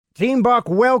Team Buck,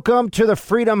 welcome to the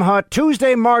Freedom Hut,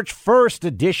 Tuesday, March 1st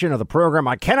edition of the program.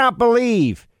 I cannot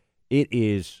believe it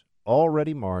is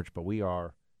already March, but we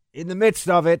are in the midst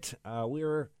of it.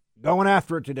 We're going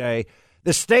after it today.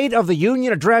 The State of the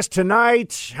Union address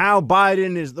tonight, how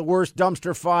Biden is the worst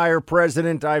dumpster fire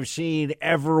president I've seen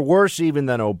ever, worse even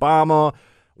than Obama,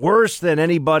 worse than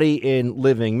anybody in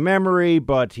living memory,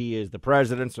 but he is the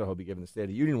president, so he'll be given the State of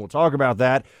the Union. We'll talk about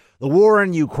that. The war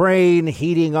in Ukraine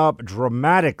heating up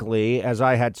dramatically. As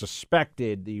I had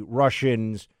suspected, the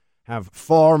Russians have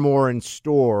far more in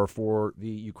store for the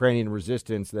Ukrainian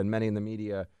resistance than many in the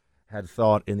media had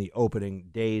thought in the opening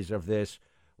days of this.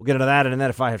 We'll get into that, and then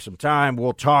if I have some time,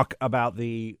 we'll talk about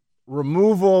the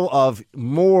removal of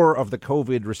more of the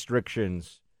COVID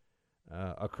restrictions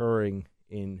occurring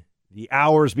in the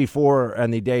hours before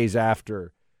and the days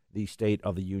after the State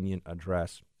of the Union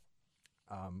address.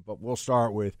 But we'll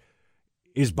start with,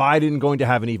 is Biden going to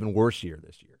have an even worse year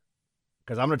this year?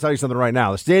 Because I'm going to tell you something right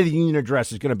now. The State of the Union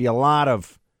address is going to be a lot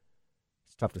of,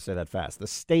 it's tough to say that fast. The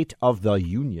State of the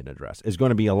Union address is going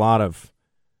to be a lot of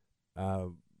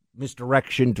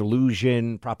misdirection,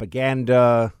 delusion,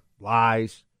 propaganda,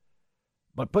 lies.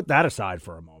 But put that aside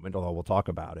for a moment, although we'll talk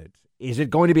about it. Is it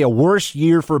going to be a worse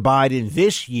year for Biden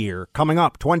this year, coming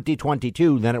up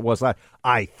 2022, than it was last?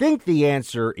 I think the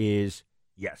answer is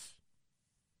yes.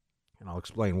 And I'll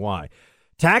explain why.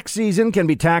 Tax season can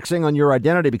be taxing on your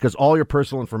identity because all your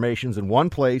personal information is in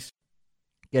one place,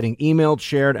 getting emailed,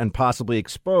 shared, and possibly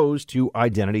exposed to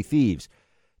identity thieves.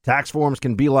 Tax forms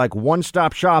can be like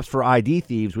one-stop shops for ID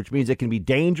thieves, which means it can be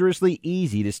dangerously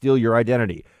easy to steal your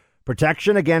identity.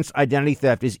 Protection against identity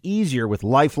theft is easier with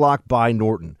LifeLock by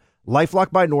Norton.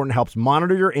 LifeLock by Norton helps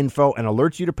monitor your info and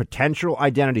alerts you to potential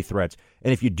identity threats.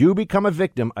 And if you do become a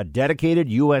victim, a dedicated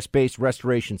U.S.-based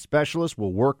restoration specialist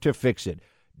will work to fix it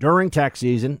during tax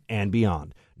season and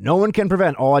beyond. No one can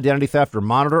prevent all identity theft or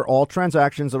monitor all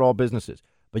transactions at all businesses,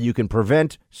 but you can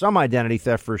prevent some identity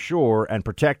theft for sure and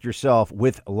protect yourself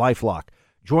with LifeLock.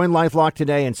 Join LifeLock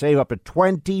today and save up to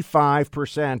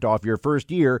 25% off your first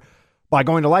year by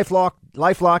going to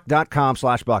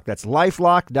lifelock.com/buck. That's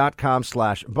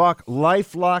lifelock.com/buck.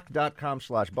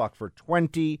 Lifelock.com/buck for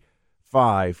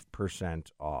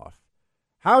 25% off.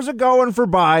 How's it going for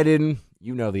Biden?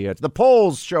 You know the answer. The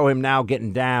polls show him now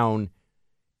getting down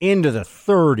into the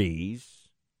 30s,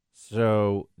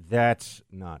 so that's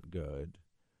not good.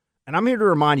 And I'm here to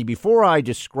remind you, before I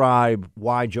describe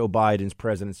why Joe Biden's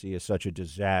presidency is such a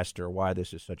disaster, why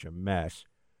this is such a mess,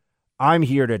 I'm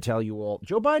here to tell you all,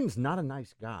 Joe Biden's not a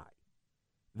nice guy.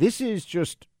 This is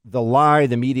just the lie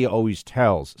the media always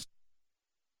tells.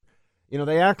 You know,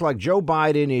 they act like Joe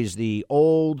Biden is the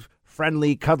old,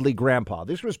 friendly, cuddly grandpa.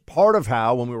 This was part of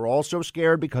how, when we were all so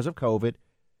scared because of COVID,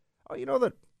 you know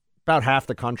that about half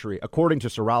the country, according to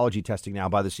serology testing now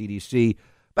by the CDC,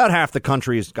 about half the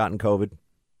country has gotten COVID.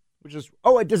 Which is,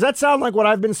 does that sound like what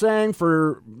I've been saying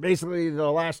for basically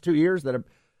the last 2 years, that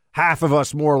half of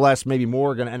us, more or less, maybe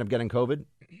more, are going to end up getting COVID? And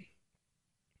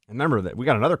remember that we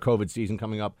got another COVID season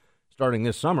coming up starting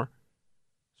this summer.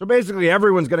 So basically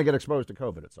everyone's going to get exposed to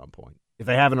COVID at some point, if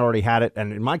they haven't already had it,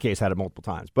 and in my case had it multiple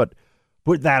times. But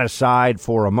put that aside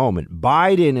for a moment.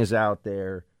 Biden is out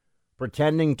there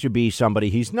pretending to be somebody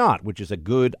he's not, which is a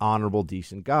good, honorable,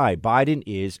 decent guy. Biden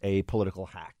is a political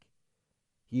hack.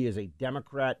 He is a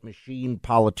Democrat machine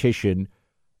politician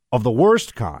of the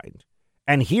worst kind.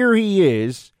 And here he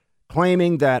is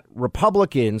claiming that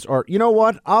Republicans are, you know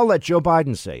what? I'll let Joe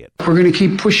Biden say it. We're going to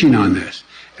keep pushing on this.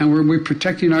 And we're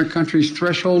protecting our country's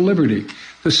threshold liberty,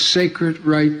 the sacred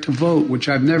right to vote, which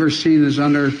I've never seen is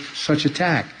under such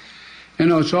attack. You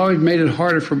know, it's always made it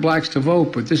harder for blacks to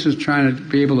vote, but this is trying to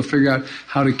be able to figure out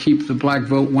how to keep the black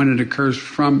vote when it occurs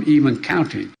from even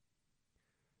counting.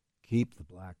 Keep the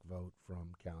black vote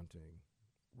from counting.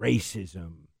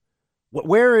 Racism.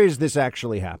 Where is this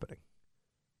actually happening?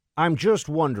 I'm just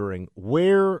wondering,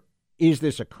 where is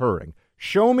this occurring?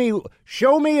 Show me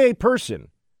a person.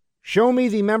 Show me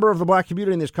the member of the black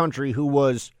community in this country who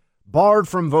was barred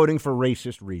from voting for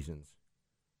racist reasons.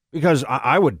 Because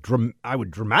I would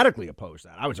dramatically oppose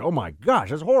that. I would say, oh my gosh,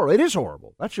 that's horrible. It is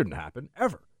horrible. That shouldn't happen,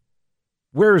 ever.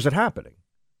 Where is it happening?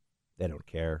 They don't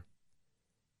care.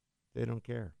 They don't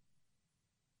care.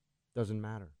 Doesn't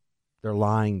matter. They're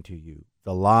lying to you.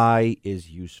 The lie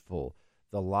is useful.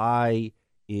 The lie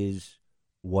is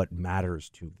what matters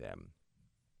to them.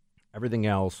 Everything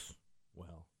else,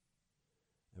 well,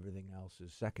 everything else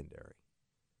is secondary.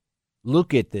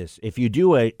 Look at this. If you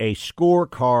do a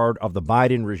scorecard of the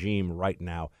Biden regime right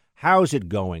now, how's it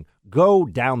going? Go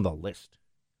down the list.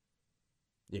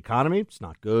 The economy, it's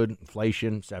not good.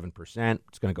 Inflation, 7%.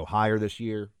 It's going to go higher this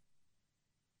year.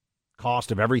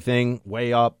 Cost of everything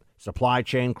way up. Supply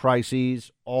chain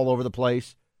crises all over the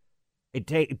place.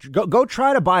 Go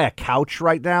try to buy a couch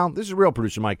right now. This is real,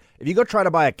 producer Mike. If you go try to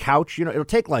buy a couch, it'll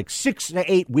take like 6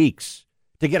 to 8 weeks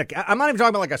to get I'm not even talking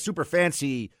about like a super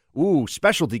fancy,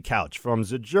 specialty couch from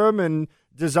the German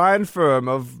design firm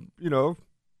of,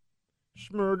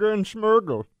 Schmerger and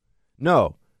Schmerger.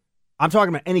 No, I'm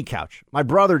talking about any couch. My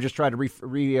brother just tried to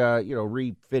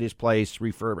refit his place,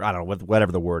 refurb, I don't know,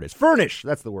 whatever the word is. Furnish,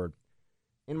 that's the word.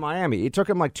 In Miami. It took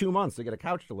him like 2 months to get a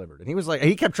couch delivered. And he was like,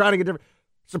 he kept trying to get different.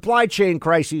 Supply chain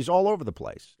crises all over the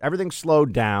place. Everything's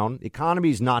slowed down. The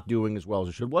economy's not doing as well as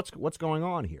it should. What's going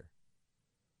on here?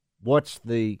 What's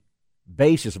the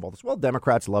basis of all this? Well,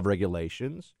 Democrats love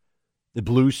regulations. The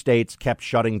blue states kept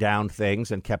shutting down things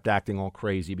and kept acting all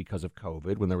crazy because of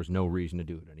COVID when there was no reason to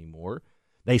do it anymore.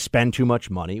 They spend too much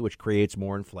money, which creates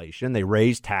more inflation. They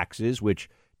raise taxes, which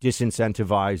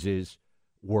disincentivizes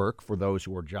work for those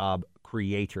who are job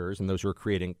creators and those who are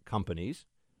creating companies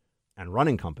and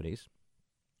running companies.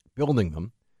 Building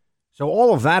them. So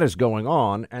all of that is going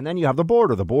on. And then you have the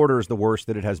border. The border is the worst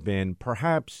that it has been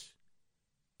perhaps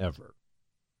ever.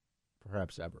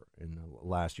 Perhaps ever. In the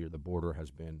last year, the border has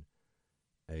been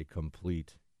a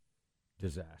complete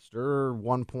disaster.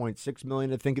 1.6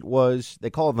 million, I think it was. They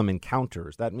call them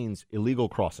encounters. That means illegal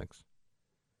crossings.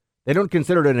 They don't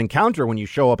consider it an encounter when you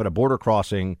show up at a border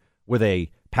crossing with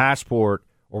a passport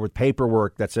or with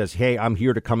paperwork that says, hey, I'm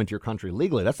here to come into your country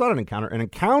legally. That's not an encounter. An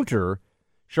encounter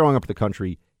showing up at the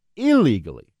country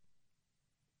illegally,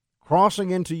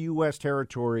 crossing into U.S.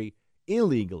 territory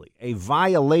illegally, a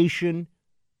violation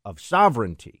of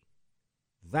sovereignty.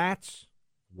 That's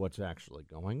what's actually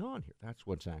going on here. That's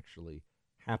what's actually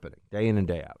happening day in and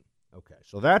day out. Okay,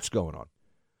 so that's going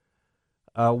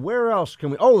on. Where else can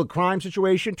we? Oh, the crime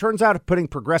situation. Turns out putting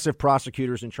progressive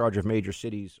prosecutors in charge of major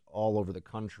cities all over the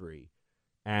country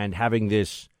and having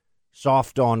this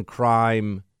soft on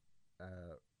crime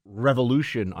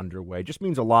revolution underway just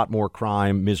means a lot more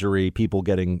crime, misery, people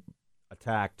getting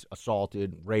attacked,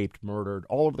 assaulted, raped, murdered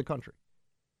all over the country.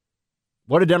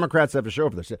 What do Democrats have to show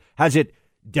for this? Has it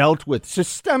dealt with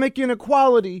systemic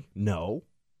inequality? No.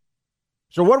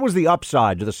 So what was the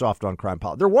upside to the soft on crime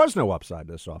policy? There was no upside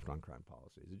to the soft on crime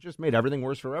policies. It just made everything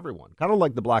worse for everyone. Kind of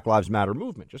like the Black Lives Matter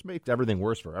movement. Just makes everything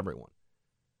worse for everyone.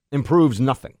 Improves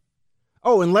nothing.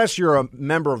 Oh, unless you're a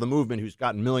member of the movement who's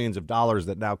gotten millions of dollars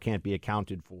that now can't be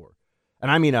accounted for.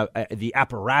 And I mean the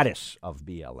apparatus of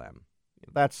BLM.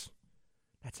 That's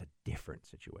a different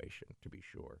situation, to be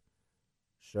sure.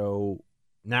 So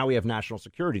now we have national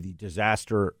security, the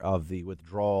disaster of the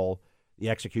withdrawal,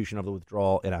 the execution of the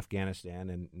withdrawal in Afghanistan,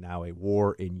 and now a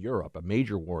war in Europe, a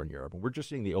major war in Europe. And we're just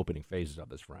seeing the opening phases of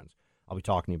this, friends. I'll be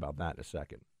talking about that in a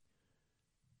second.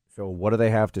 So what do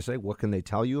they have to say? What can they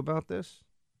tell you about this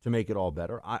to make it all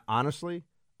better? Honestly,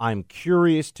 I'm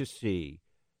curious to see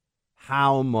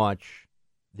how much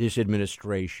this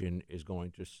administration is going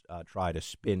to try to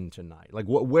spin tonight. Like,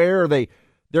 where are they?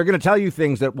 They're going to tell you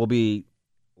things that will be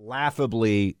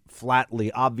laughably,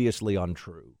 flatly, obviously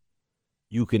untrue.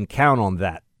 You can count on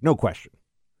that, no question.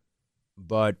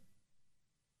 But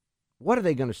what are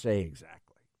they going to say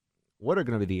exactly? What are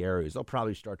going to be the areas? They'll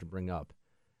probably start to bring up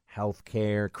health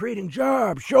care, creating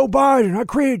jobs. Joe Biden, I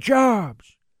create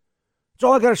jobs. That's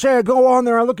all I got to say. I go on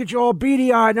there, I look at you all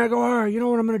beady-eyed, and I go, all right, you know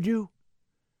what I'm going to do?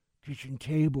 Kitchen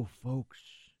table, folks.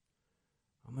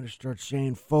 I'm going to start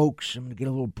saying folks. I'm going to get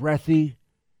a little breathy.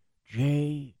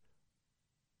 J-O,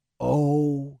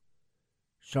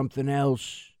 something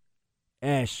else,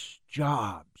 S,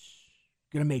 jobs.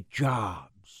 Going to make jobs.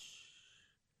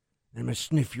 And I'm going to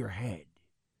sniff your head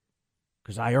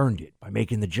because I earned it by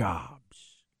making the jobs.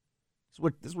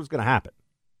 This is what's going to happen.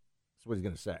 That's what he's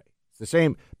going to say. It's the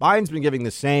same. Biden's been giving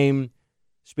the same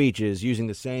speeches, using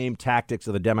the same tactics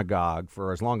of the demagogue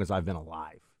for as long as I've been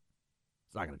alive.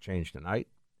 It's not going to change tonight.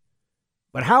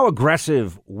 But how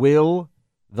aggressive will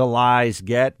the lies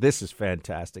get? This is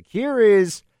fantastic. Here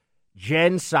is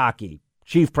Jen Psaki,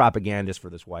 chief propagandist for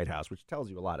this White House, which tells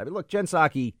you a lot. I mean, look, Jen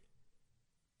Psaki,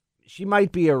 she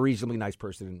might be a reasonably nice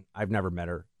person. I've never met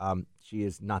her. She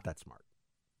is not that smart.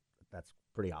 That's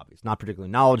pretty obvious. Not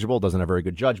particularly knowledgeable, doesn't have very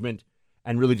good judgment,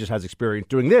 and really just has experience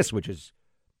doing this, which is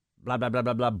blah, blah, blah,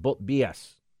 blah, blah,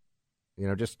 BS. You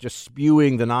know, just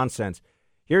spewing the nonsense.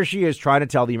 Here she is trying to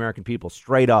tell the American people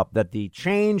straight up that the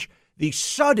change, the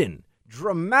sudden,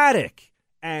 dramatic,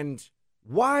 and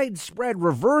widespread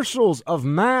reversals of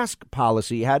mask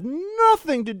policy had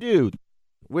nothing to do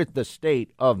with the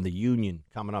State of the Union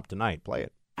coming up tonight. Play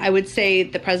it. I would say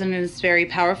the president is very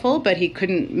powerful, but he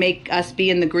couldn't make us be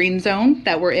in the green zone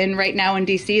that we're in right now in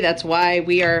D.C. That's why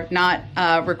we are not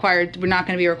required. We're not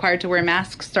going to be required to wear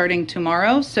masks starting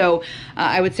tomorrow. So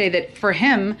I would say that for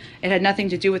him, it had nothing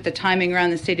to do with the timing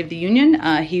around the State of the Union.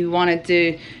 He wanted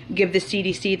to give the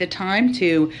CDC the time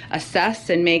to assess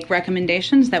and make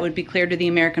recommendations that would be clear to the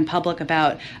American public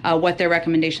about what their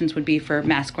recommendations would be for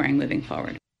mask wearing moving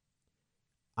forward.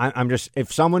 I'm just,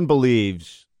 if someone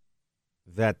believes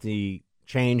that the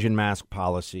change in mask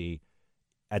policy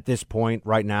at this point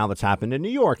right now that's happened in New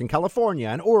York and California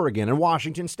and Oregon and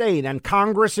Washington State and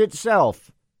Congress itself,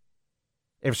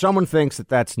 if someone thinks that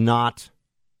that's not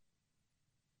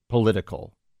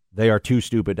political, they are too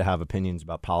stupid to have opinions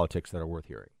about politics that are worth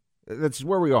hearing. That's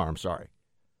where we are. I'm sorry.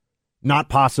 Not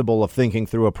possible of thinking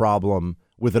through a problem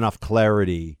with enough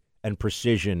clarity and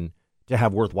precision to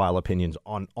have worthwhile opinions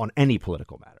on any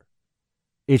political matter.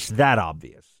 It's that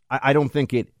obvious. I don't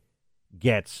think it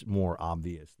gets more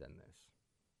obvious than this.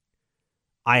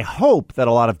 I hope that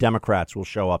a lot of Democrats will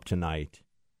show up tonight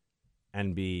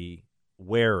and be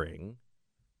wearing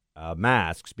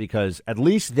masks, because at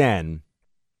least then,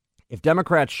 if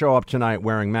Democrats show up tonight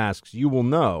wearing masks, you will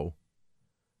know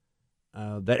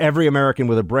that every American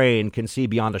with a brain can see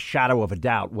beyond a shadow of a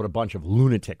doubt what a bunch of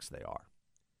lunatics they are.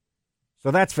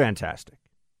 So that's fantastic.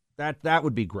 That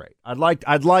would be great.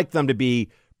 I'd like them to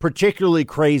be particularly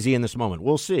crazy in this moment.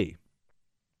 We'll see.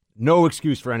 No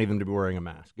excuse for any of them to be wearing a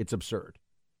mask. It's absurd.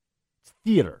 It's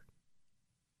theater.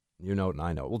 You know it and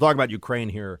I know it. We'll talk about Ukraine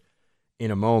here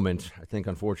in a moment. I think,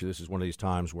 unfortunately, this is one of these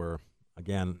times where,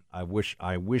 again, I wish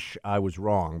I was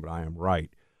wrong, but I am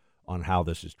right on how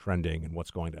this is trending and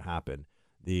what's going to happen.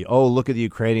 Look at the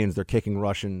Ukrainians. They're kicking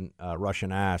Russian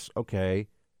ass. Okay,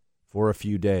 for a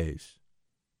few days.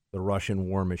 The Russian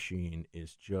war machine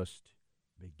is just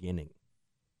beginning.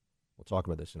 We'll talk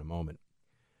about this in a moment.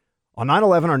 On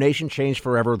 9/11, our nation changed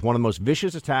forever with one of the most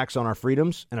vicious attacks on our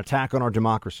freedoms, an attack on our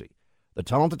democracy. The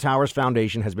Tunnel to Towers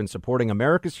Foundation has been supporting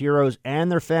America's heroes and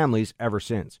their families ever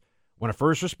since. When a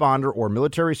first responder or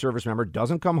military service member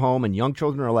doesn't come home and young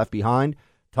children are left behind,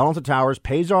 Tunnel to Towers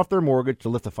pays off their mortgage to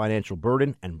lift the financial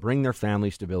burden and bring their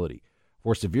family stability.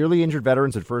 For severely injured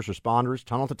veterans and first responders,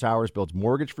 Tunnel to Towers builds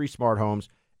mortgage-free smart homes,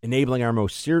 enabling our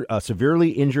most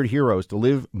severely injured heroes to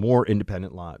live more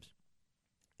independent lives.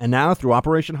 And now, through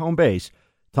Operation Home Base,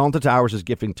 Tunnel to Towers is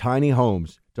gifting tiny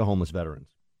homes to homeless veterans.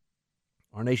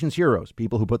 Our nation's heroes,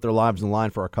 people who put their lives in the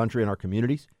line for our country and our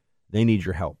communities, they need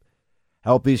your help.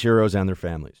 Help these heroes and their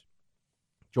families.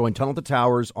 Join Tunnel to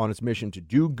Towers on its mission to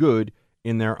do good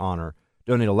in their honor.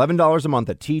 Donate $11 a month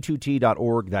at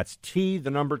T2T.org. That's T, the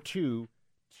number 2,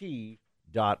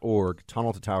 T.org.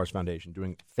 Tunnel to Towers Foundation,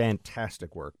 doing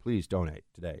fantastic work. Please donate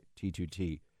today,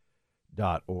 T2T.org.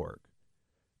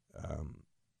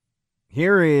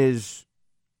 Here is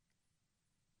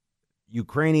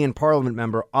Ukrainian parliament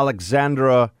member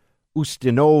Alexandra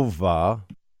Ustinova.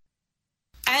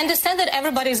 I understand that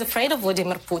everybody is afraid of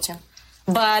Vladimir Putin,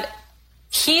 but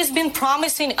he's been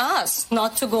promising us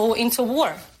not to go into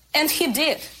war, and he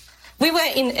did. We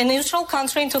were in a neutral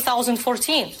country in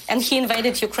 2014, and he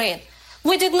invaded Ukraine.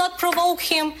 We did not provoke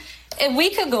him a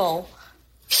week ago.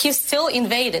 He still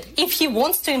invaded. If he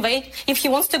wants to invade, if he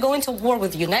wants to go into war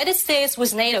with the United States,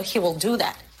 with NATO, he will do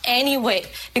that anyway,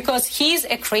 because he's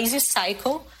a crazy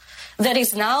psycho that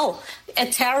is now a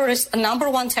terrorist, a number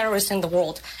one terrorist in the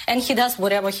world. And he does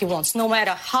whatever he wants, no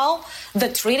matter how the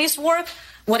treaties work,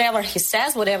 whatever he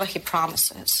says, whatever he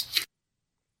promises.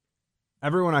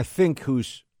 Everyone, I think,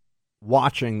 who's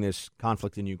watching this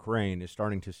conflict in Ukraine is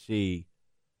starting to see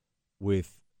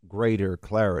with greater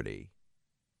clarity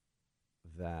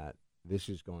that this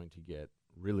is going to get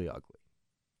really ugly.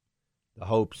 The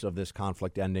hopes of this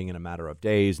conflict ending in a matter of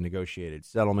days, negotiated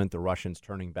settlement, the Russians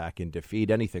turning back in defeat,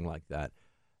 anything like that,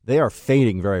 they are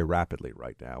fading very rapidly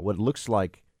right now. What it looks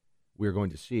like we're going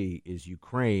to see is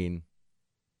Ukraine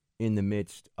in the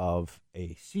midst of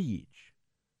a siege.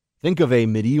 Think of a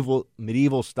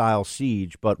medieval style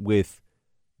siege, but with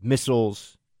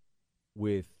missiles,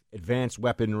 with advanced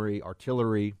weaponry,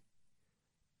 artillery,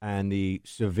 and the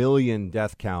civilian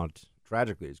death count,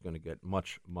 tragically, is going to get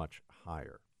much, much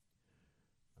higher.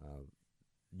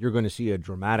 You're going to see a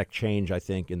dramatic change, I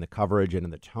think, in the coverage and in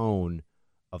the tone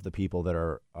of the people that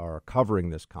are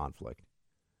covering this conflict,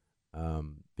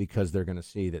 because they're going to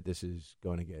see that this is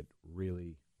going to get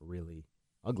really, really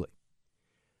ugly.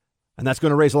 And that's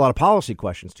going to raise a lot of policy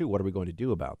questions, too. What are we going to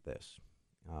do about this?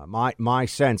 My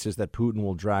sense is that Putin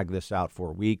will drag this out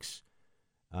for weeks.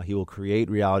 He will create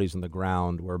realities on the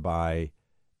ground whereby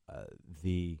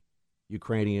the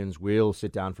Ukrainians will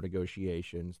sit down for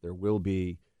negotiations. There will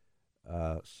be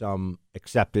some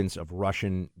acceptance of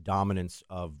Russian dominance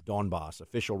of Donbass,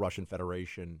 official Russian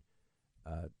Federation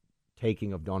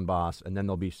taking of Donbass, and then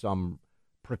there'll be some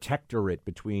protectorate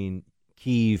between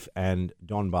Kyiv and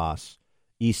Donbass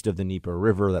east of the Dnieper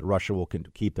River, that Russia will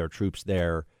keep their troops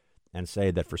there and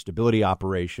say that for stability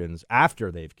operations,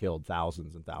 after they've killed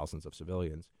thousands and thousands of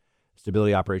civilians,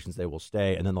 stability operations, they will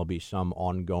stay, and then there'll be some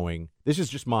ongoing, this is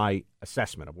just my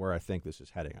assessment of where I think this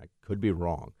is heading. I could be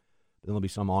wrong. But then there'll be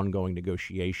some ongoing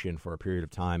negotiation for a period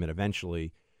of time, and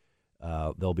eventually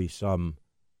there'll be some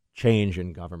change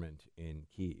in government in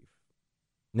Kyiv.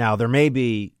 Now, there may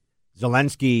be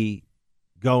Zelensky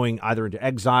going either into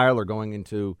exile or going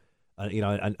into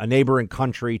a neighboring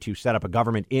country to set up a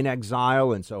government in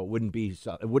exile, and so it's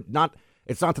not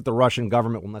that the Russian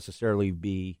government will necessarily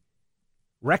be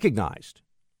recognized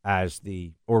as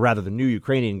the new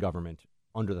Ukrainian government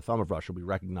under the thumb of Russia will be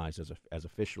recognized as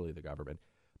officially the government,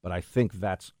 but I think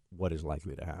that's what is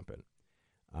likely to happen.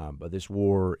 But this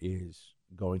war is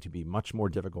going to be much more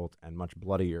difficult and much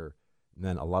bloodier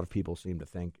than a lot of people seem to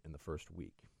think in the first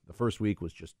week. The first week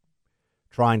was just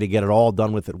trying to get it all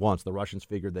done with at once. The Russians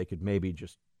figured they could maybe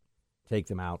just take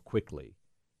them out quickly.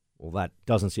 Well, that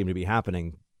doesn't seem to be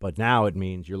happening, but now it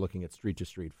means you're looking at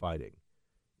street-to-street fighting.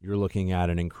 You're looking at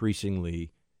an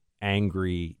increasingly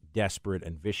angry, desperate,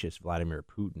 and vicious Vladimir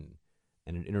Putin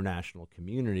and an international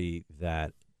community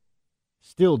that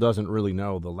still doesn't really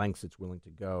know the lengths it's willing to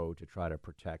go to try to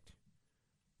protect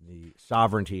the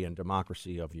sovereignty and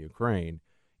democracy of Ukraine.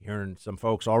 You're hearing some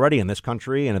folks already in this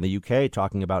country and in the UK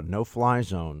talking about no-fly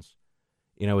zones.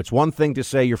 You know, it's one thing to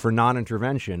say you're for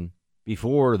non-intervention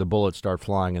before the bullets start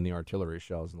flying and the artillery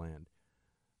shells land.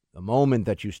 The moment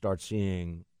that you start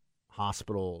seeing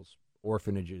hospitals,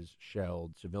 orphanages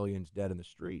shelled, civilians dead in the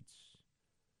streets,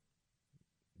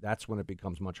 that's when it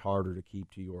becomes much harder to keep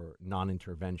to your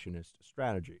non-interventionist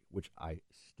strategy, which I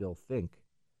still think,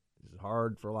 this is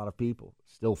hard for a lot of people,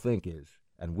 still think is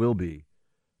and will be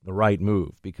the right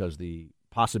move, because the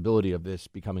possibility of this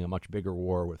becoming a much bigger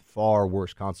war with far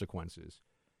worse consequences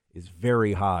is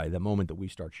very high the moment that we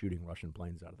start shooting Russian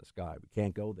planes out of the sky. We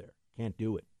can't go there. Can't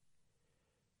do it.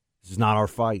 This is not our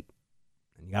fight.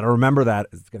 And you got to remember that.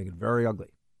 It's going to get very ugly.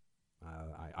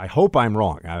 I hope I'm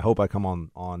wrong. I hope I come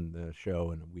on the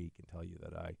show in a week and tell you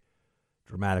that I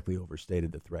dramatically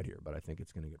overstated the threat here, but I think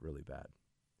it's going to get really bad.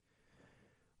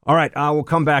 All right, we'll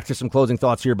come back to some closing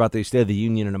thoughts here about the State of the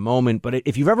Union in a moment. But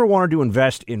if you've ever wanted to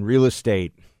invest in real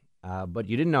estate, but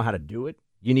you didn't know how to do it,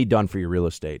 you need Done for Your Real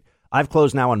Estate. I've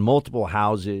closed now on multiple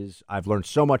houses. I've learned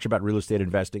so much about real estate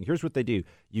investing. Here's what they do.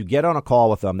 You get on a call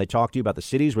with them. They talk to you about the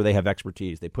cities where they have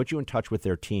expertise. They put you in touch with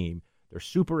their team. They're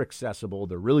super accessible.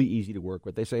 They're really easy to work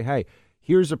with. They say, hey,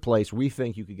 here's a place we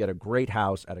think you could get a great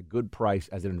house at a good price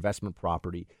as an investment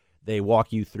property. They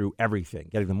walk you through everything,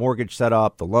 getting the mortgage set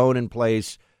up, the loan in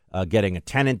place, getting a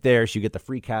tenant there so you get the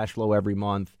free cash flow every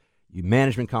month, your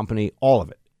management company, all of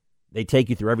it. They take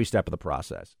you through every step of the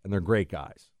process, and they're great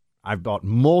guys. I've bought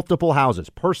multiple houses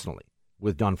personally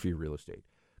with Done For You Real Estate.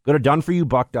 Go to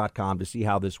doneforyoubuck.com to see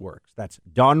how this works. That's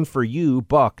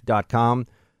doneforyoubuck.com.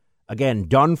 Again,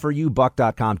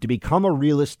 doneforyoubuck.com to become a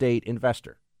real estate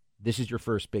investor. This is your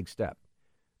first big step.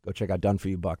 Go check out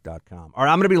doneforyoubuck.com. All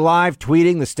right, I'm going to be live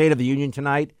tweeting the State of the Union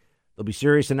tonight. There'll be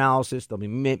serious analysis. There'll be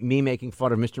me making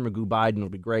fun of Mr. Magoo Biden. It'll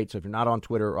be great. So if you're not on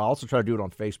Twitter, I'll also try to do it on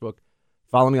Facebook.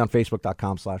 Follow me on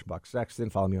Facebook.com/Buck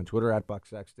Sexton. Follow me on Twitter @Buck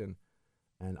Sexton.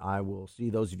 And I will see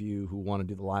those of you who want to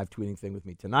do the live tweeting thing with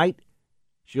me tonight.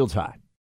 Shields high.